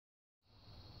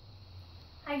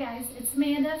Hi guys, it's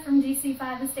Amanda from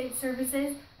GC5 Estate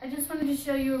Services. I just wanted to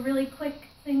show you a really quick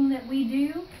thing that we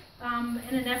do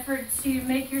in an effort to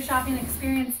make your shopping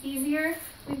experience easier.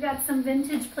 We've got some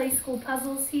vintage play school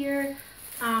puzzles here.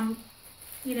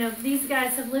 You know, these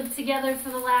guys have lived together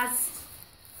for the last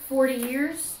 40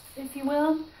 years, if you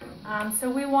will. So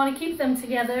we want to keep them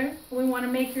together. We want to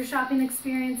make your shopping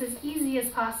experience as easy as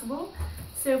possible.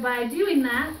 So by doing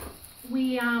that,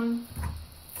 we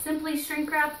simply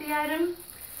shrink wrap the item,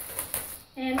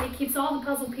 and it keeps all the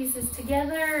puzzle pieces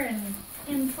together and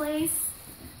in place.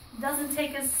 It doesn't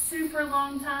take a super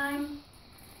long time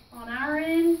on our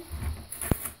end,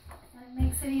 and it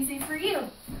makes it easy for you.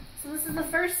 So this is the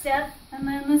first step, and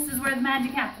then this is where the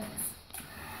magic happens.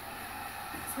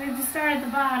 So we have to start at the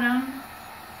bottom.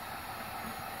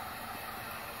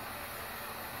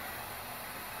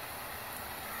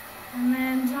 And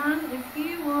then John, if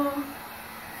you will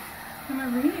come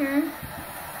over here,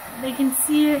 they can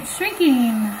see it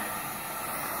shrinking.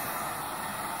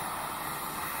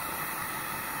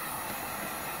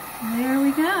 There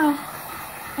we go.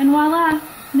 And voila,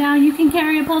 now you can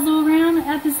carry a puzzle around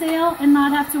at the sale and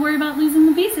not have to worry about losing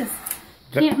the pieces.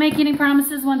 Can't make any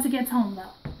promises once it gets home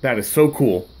though. That is so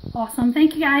cool. Awesome.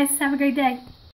 Thank you guys. Have a great day.